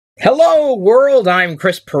Hello world, I'm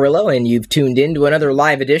Chris Pirillo, and you've tuned in to another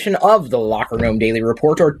live edition of the Locker Room Daily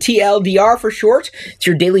Report, or TLDR for short. It's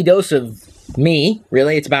your daily dose of me,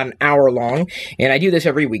 really. It's about an hour long, and I do this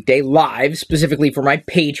every weekday live, specifically for my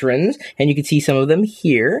patrons, and you can see some of them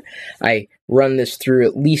here. I run this through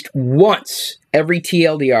at least once every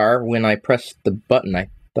TLDR. When I press the button, I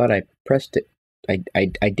thought I pressed it.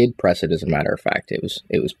 I did press it, as a matter of fact. It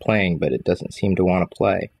was playing, but it doesn't seem to want to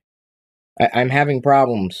play. I'm having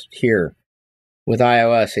problems here with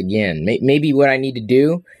iOS again. Maybe what I need to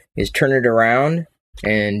do is turn it around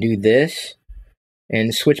and do this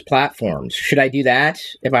and switch platforms. Should I do that?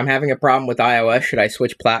 If I'm having a problem with iOS, should I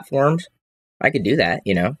switch platforms? I could do that,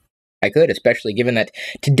 you know. I could, especially given that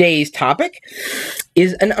today's topic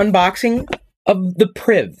is an unboxing of the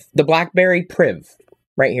PRIV, the BlackBerry PRIV.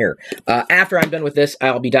 Right here. After I'm done with this,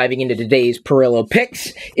 I'll be diving into today's Pirillo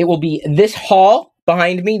picks. It will be this haul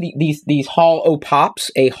behind me, these haul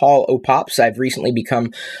o-pops, I've recently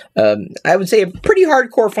become, I would say, a pretty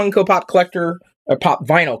hardcore Funko Pop collector, or pop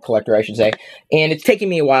vinyl collector, I should say. And it's taken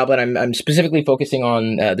me a while, but I'm specifically focusing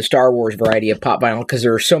on the Star Wars variety of pop vinyl, because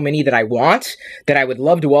there are so many that I want, that I would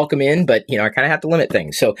love to welcome in, but, you know, I kind of have to limit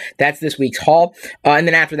things. So that's this week's haul. And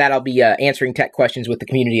then after that, I'll be answering tech questions with the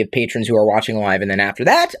community of patrons who are watching live. And then after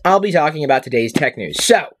that, I'll be talking about today's tech news.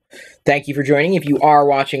 So, thank you for joining if you are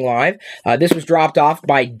watching live. This was dropped off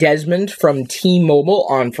by Desmond from T-Mobile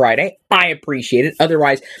on Friday. I appreciate it.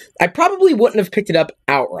 Otherwise, I probably wouldn't have picked it up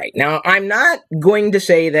outright. Now, I'm not going to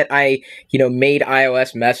say that I, made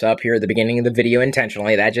iOS mess up here at the beginning of the video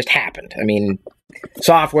intentionally. That just happened. I mean,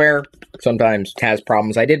 software sometimes has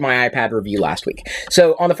problems. I did my iPad review last week.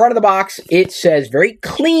 So, on the front of the box, it says very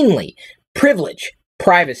cleanly, privilege,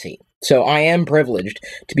 privacy. So I am privileged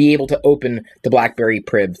to be able to open the BlackBerry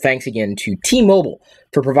PRIV. Thanks again to T-Mobile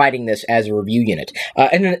for providing this as a review unit.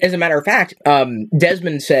 And as a matter of fact,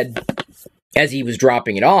 Desmond said, as he was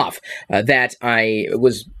dropping it off, that I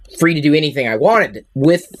was free to do anything I wanted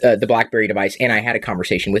with the BlackBerry device, and I had a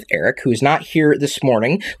conversation with Erich, who's not here this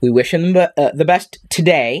morning. We wish him the best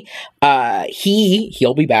today.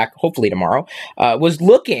 He'll be back hopefully tomorrow. Was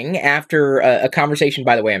looking after a conversation.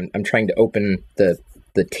 By the way, I'm trying to open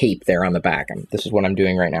the tape there on the back. This is what I'm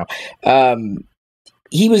doing right now.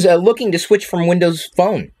 He was looking to switch from Windows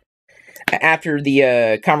Phone. After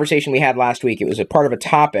the conversation we had last week, it was a part of a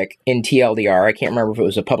topic in TLDR. I can't remember if it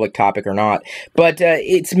was a public topic or not, but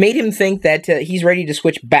it's made him think that he's ready to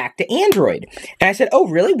switch back to Android. And I said, oh,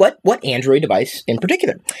 really? What Android device in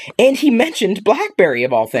particular? And he mentioned BlackBerry,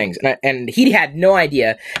 of all things. And he had no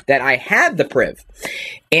idea that I had the PRIV.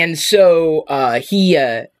 And so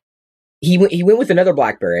he went with another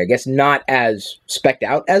BlackBerry, I guess not as spec'd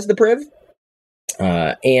out as the PRIV.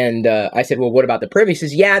 And I said, well, what about the PRIV? He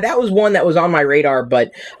says, yeah, that was one that was on my radar,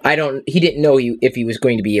 but he didn't know if he was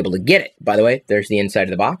going to be able to get it. By the way, there's the inside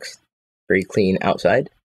of the box. Very clean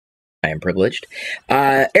outside. I am privileged.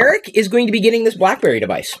 Erich is going to be getting this BlackBerry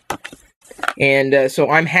device. And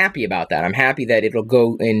so I'm happy about that. I'm happy that it'll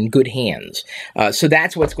go in good hands. So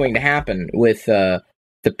that's what's going to happen with the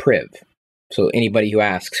PRIV. So anybody who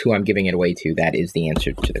asks who I'm giving it away to, that is the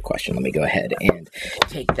answer to the question. Let me go ahead and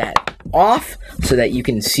take that off so that you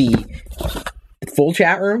can see the full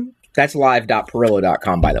chat room. That's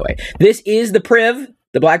live.pirillo.com, by the way. This is the PRIV,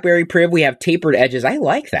 the BlackBerry PRIV. We have tapered edges. I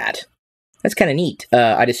like that. That's kind of neat.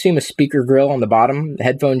 I'd assume a speaker grill on the bottom,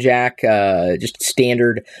 headphone jack, just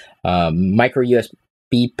standard micro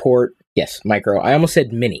USB port. Yes, micro. I almost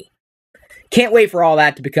said mini. Can't wait for all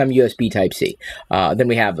that to become USB Type-C. Then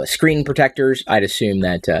we have screen protectors. I'd assume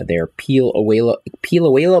that they're peel awayable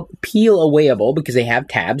because they have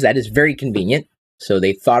tabs. That is very convenient. So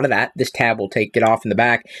they thought of that. This tab will take it off in the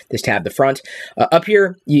back, this tab the front. Up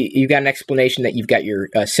here, you've got an explanation that you've got your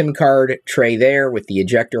SIM card tray there with the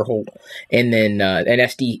ejector hole, and then an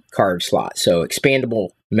SD card slot. So expandable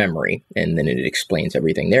memory, and then it explains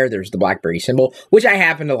everything there. There's the BlackBerry symbol, which I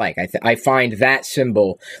happen to like. I find that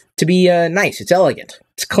symbol to be nice. It's elegant.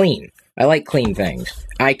 It's clean. I like clean things.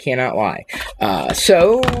 I cannot lie.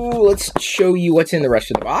 So let's show you what's in the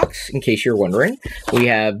rest of the box, in case you're wondering. We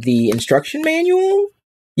have the instruction manual.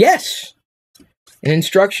 Yes, an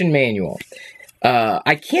instruction manual.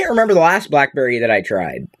 I can't remember the last BlackBerry that I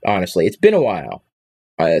tried, honestly. It's been a while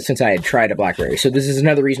since I had tried a BlackBerry. So this is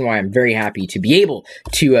another reason why I'm very happy to be able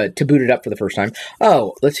to boot it up for the first time.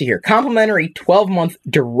 Oh, let's see here. Complimentary 12-month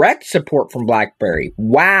direct support from BlackBerry.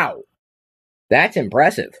 Wow. That's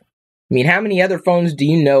impressive. I mean, how many other phones do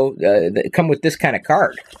you know that come with this kind of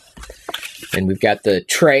card? And we've got the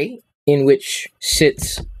tray in which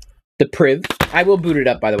sits the PRIV. I will boot it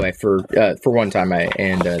up, by the way, for one time,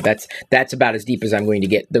 and that's about as deep as I'm going to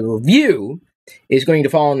get. The review is going to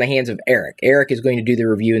fall in the hands of Erich. Erich is going to do the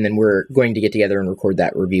review, and then we're going to get together and record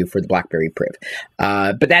that review for the BlackBerry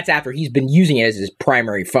PRIV. But that's after he's been using it as his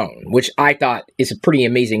primary phone, which I thought is a pretty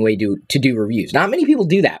amazing way to do reviews. Not many people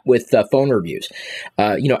do that with phone reviews.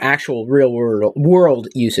 Actual real world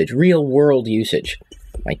usage. Real world usage.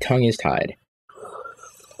 My tongue is tied.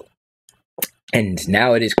 And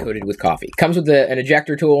now it is coated with coffee. Comes with an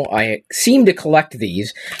ejector tool. I seem to collect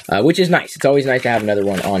these, which is nice. It's always nice to have another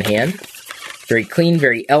one on hand. Very clean,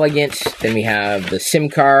 very elegant. Then we have the SIM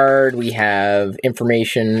card. We have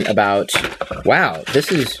information about, wow, this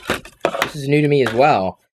is new to me as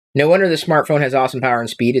well. No wonder the smartphone has awesome power and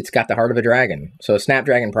speed. It's got the heart of a dragon. So a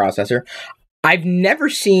Snapdragon processor. I've never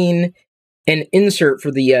seen an insert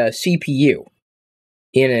for the CPU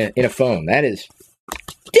in a phone. That is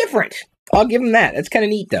different. I'll give them that. That's kind of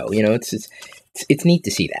neat, though. You know, it's neat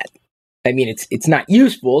to see that. I mean, it's not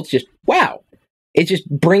useful. It's just, wow. It's just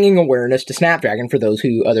bringing awareness to Snapdragon for those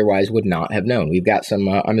who otherwise would not have known. We've got some,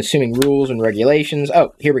 I'm assuming, rules and regulations.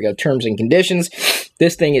 Oh, here we go. Terms and conditions.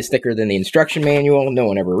 This thing is thicker than the instruction manual. No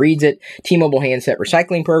one ever reads it. T-Mobile handset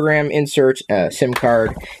recycling program, insert, SIM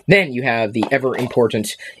card. Then you have the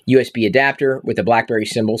ever-important USB adapter with a BlackBerry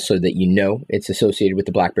symbol so that you know it's associated with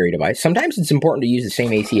the BlackBerry device. Sometimes it's important to use the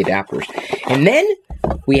same AC adapters. And then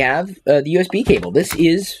we have the USB cable. This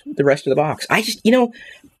is the rest of the box.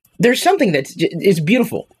 There's something is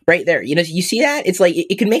beautiful right there. You know, you see that? It's like,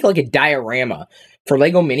 it can make like a diorama for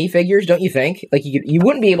Lego minifigures, don't you think? Like, you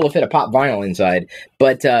wouldn't be able to fit a pop vinyl inside,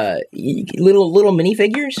 but little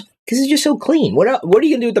minifigures, because it's just so clean. What are you going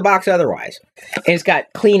to do with the box otherwise? And it's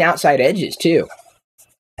got clean outside edges, too.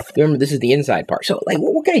 Remember, this is the inside part. So, like,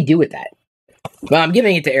 what can I do with that? Well, I'm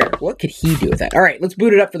giving it to Erich. What could he do with that? All right, let's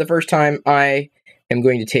boot it up for the first time. I am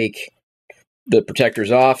going to take the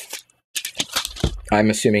protectors off. I'm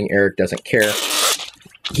assuming Erich doesn't care.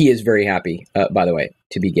 He is very happy, by the way,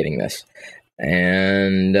 to be getting this.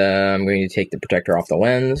 And I'm going to take the protector off the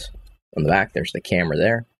lens. On the back, there's the camera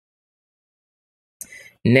there.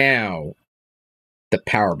 Now, the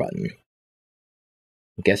power button.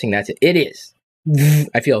 I'm guessing that's it. It is.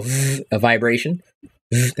 I feel a vibration.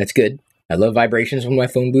 That's good. I love vibrations when my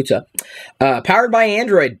phone boots up. Powered by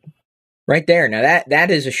Android. Right there. Now,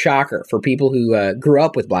 that is a shocker for people who grew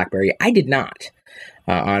up with BlackBerry. I did not.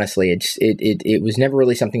 Honestly, it was never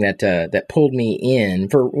really something that pulled me in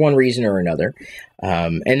for one reason or another.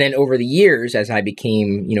 And then over the years, as I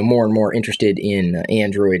became more and more interested in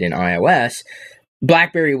Android and iOS,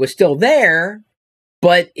 BlackBerry was still there,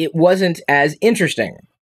 but it wasn't as interesting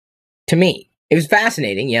to me. It was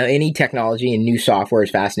fascinating. Any technology and new software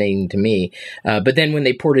is fascinating to me. But then when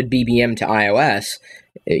they ported BBM to iOS,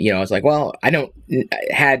 I was like, well, I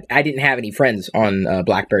didn't have any friends on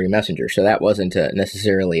BlackBerry Messenger, so that wasn't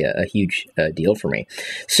necessarily a huge deal for me.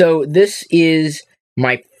 So this is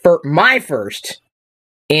my first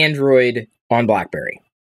Android on BlackBerry,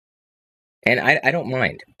 and I don't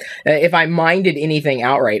mind. If I minded anything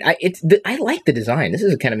outright, I like the design. This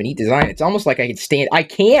is kind of a neat design. It's almost like I could stand. I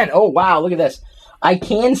can. Oh wow, look at this. I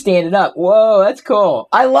can stand it up. Whoa, that's cool.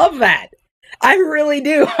 I love that. I really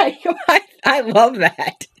do. I love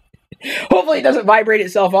that. Hopefully it doesn't vibrate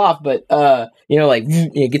itself off, but,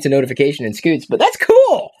 it gets a notification and scoots, but that's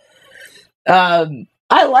cool.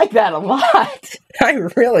 I like that a lot. I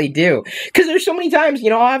really do. Because there's so many times,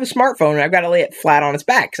 I'll have a smartphone and I've got to lay it flat on its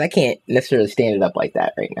back because I can't necessarily stand it up like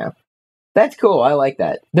that right now. That's cool. I like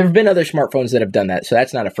that. There have been other smartphones that have done that, so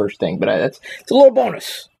that's not a first thing, but it's a little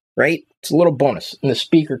bonus, right? It's a little bonus. And the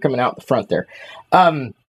speaker coming out the front there.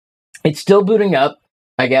 It's still booting up,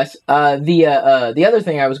 I guess. The other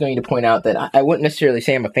thing I was going to point out that I wouldn't necessarily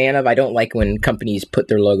say I'm a fan of, I don't like when companies put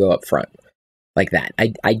their logo up front like that.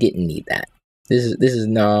 I didn't need that. This is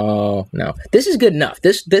no. This is good enough.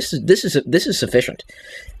 This is sufficient.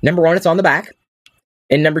 Number one, it's on the back,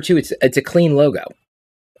 and number two, it's a clean logo.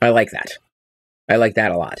 I like that. I like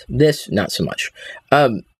that a lot. This, not so much.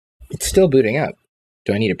 It's still booting up.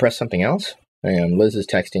 Do I need to press something else? Hang on, Liz is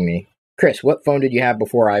texting me. Chris, what phone did you have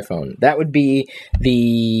before iPhone? That would be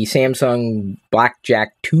the Samsung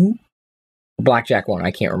Blackjack 2? Blackjack 1,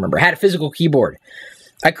 I can't remember. I had a physical keyboard.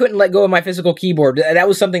 I couldn't let go of my physical keyboard. That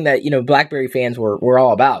was something that, BlackBerry fans were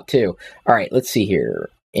all about, too. All right, let's see here.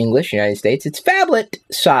 English, United States. It's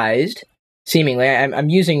phablet-sized, seemingly. I'm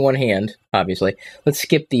using one hand, obviously. Let's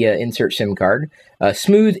skip the insert SIM card.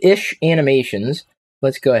 Smooth-ish animations.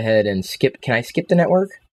 Let's go ahead and skip. Can I skip the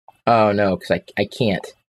network? Oh, no, because I can't.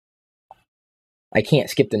 I can't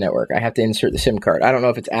skip the network. I have to insert the SIM card. I don't know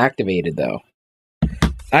if it's activated, though.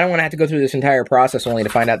 I don't want to have to go through this entire process only to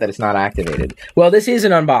find out that it's not activated. Well, this is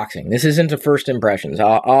an unboxing. This isn't a first impressions.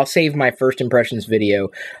 I'll save my first impressions video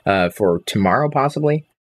for tomorrow, possibly.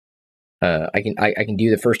 I can do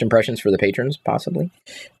the first impressions for the patrons, possibly.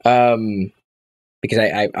 Because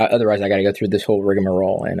I otherwise I got to go through this whole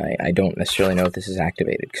rigmarole, and I don't necessarily know if this is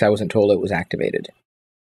activated, because I wasn't told it was activated.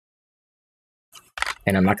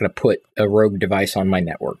 And I'm not going to put a rogue device on my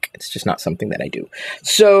network. It's just not something that I do.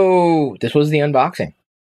 So this was the unboxing.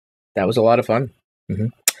 That was a lot of fun.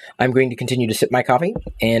 I'm going to continue to sip my coffee,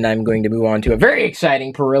 and I'm going to move on to a very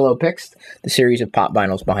exciting Pirillo Picks, the series of pop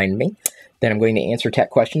vinyls behind me. Then I'm going to answer tech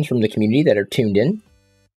questions from the community that are tuned in.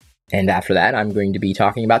 And after that, I'm going to be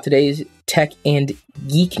talking about today's tech and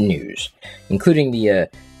geek news, including the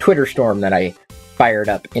Twitter storm that I fired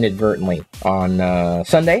up inadvertently on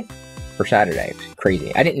Sunday or Saturday. It was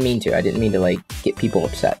crazy. I didn't mean to. I didn't mean to, like, get people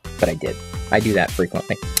upset, but I did. I do that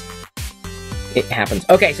frequently. It happens.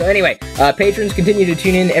 Okay, so anyway, patrons, continue to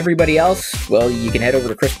tune in. Everybody else, well, you can head over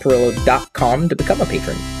to chrispirillo.com to become a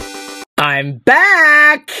patron. I'm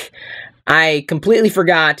back! I completely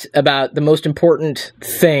forgot about the most important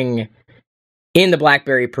thing in the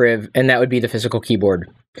BlackBerry PRIV, and that would be the physical keyboard.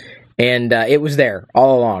 And it was there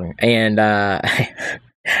all along. And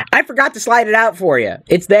I forgot to slide it out for you.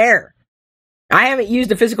 It's there. I haven't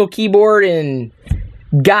used a physical keyboard in,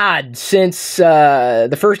 God, since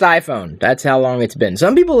the first iPhone. That's how long it's been.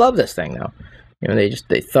 Some people love this thing, though. You know,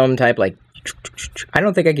 they thumb type like, I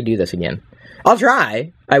don't think I could do this again. I'll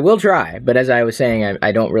try. I will try. But as I was saying,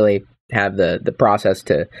 I don't really have the process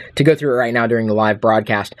to go through it right now during the live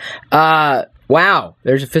broadcast. Wow,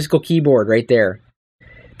 there's a physical keyboard right there.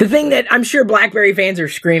 The thing that I'm sure BlackBerry fans are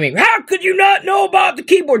screaming, how could you not know about the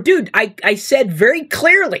keyboard? Dude, I said very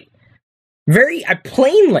clearly, very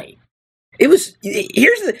plainly, kudos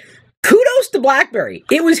to BlackBerry.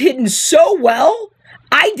 It was hidden so well,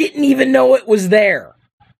 I didn't even know it was there.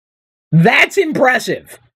 That's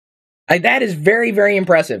impressive. Like, that is very, very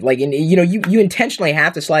impressive. Like, you know, you intentionally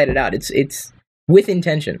have to slide it out. It's with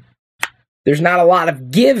intention. There's not a lot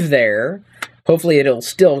of give there. Hopefully, it'll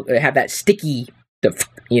still have that sticky,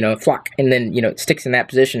 flock, and then, it sticks in that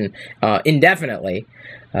position indefinitely.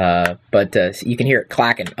 But you can hear it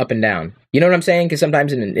clacking up and down. You know what I'm saying? Because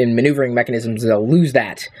sometimes in maneuvering mechanisms, they'll lose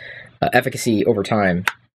that efficacy over time.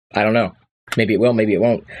 I don't know. Maybe it will, maybe it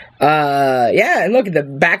won't. Yeah, and look at the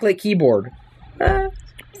backlit keyboard.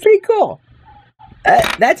 Pretty cool.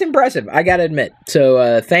 That's impressive, I gotta admit.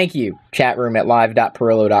 So thank you, chatroom at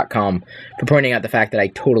live.pirillo.com, for pointing out the fact that I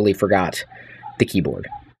totally forgot the keyboard.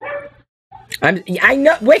 I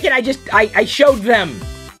know, Wicked, I showed them.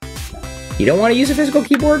 You don't want to use a physical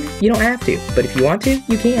keyboard? You don't have to. But if you want to,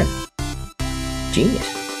 you can.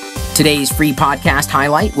 Genius. Today's free podcast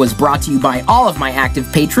highlight was brought to you by all of my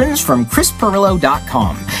active patrons from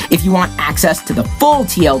chrispirillo.com. If you want access to the full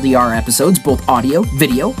TLDR episodes, both audio,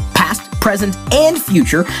 video, past, present, and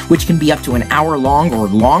future, which can be up to an hour long or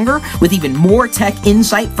longer, with even more tech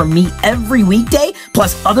insight from me every weekday,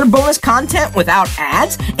 plus other bonus content without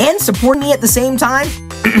ads, and support me at the same time,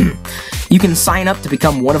 you can sign up to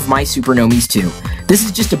become one of my supernomies too. This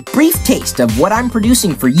is just a brief taste of what I'm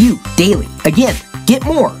producing for you daily. Again, get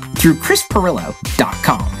more through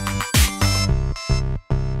chrispirillo.com.